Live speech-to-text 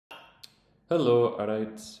Hello,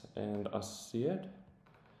 Araitz IL Asier.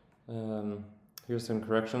 Here's some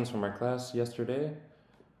corrections from our class yesterday.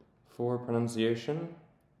 For pronunciation,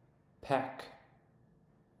 pack,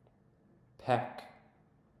 pack.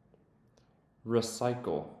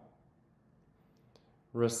 Recycle,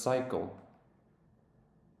 recycle.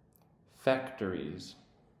 Factories,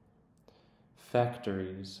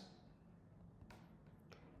 factories.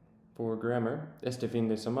 For grammar, este fin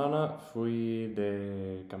de semana fui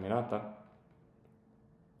de caminata.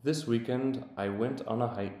 This weekend I went on a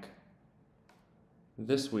hike.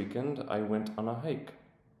 This weekend I went on a hike.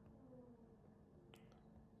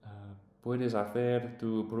 Puedes hacer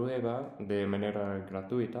tu prueba de manera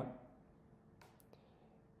gratuita.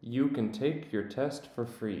 You can take your test for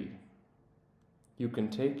free. You can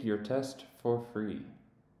take your test for free.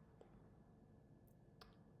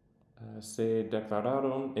 Se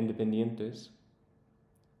declararon independientes.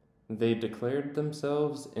 They declared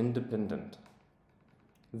themselves independent.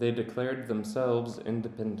 They declared themselves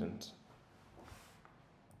independent.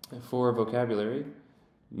 For vocabulary,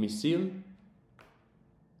 misil,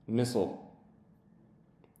 missile,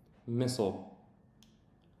 missile.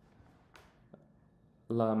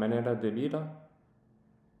 La manera de vida,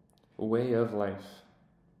 way of life.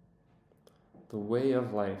 The way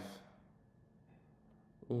of life.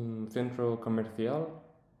 Un centro comercial,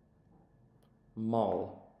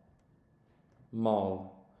 mall,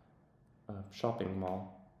 mall, shopping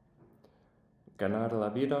mall. Ganar la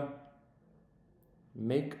vida,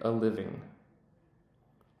 make a living,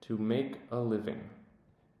 to make a living.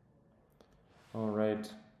 All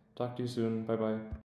right, talk to you soon, bye-bye.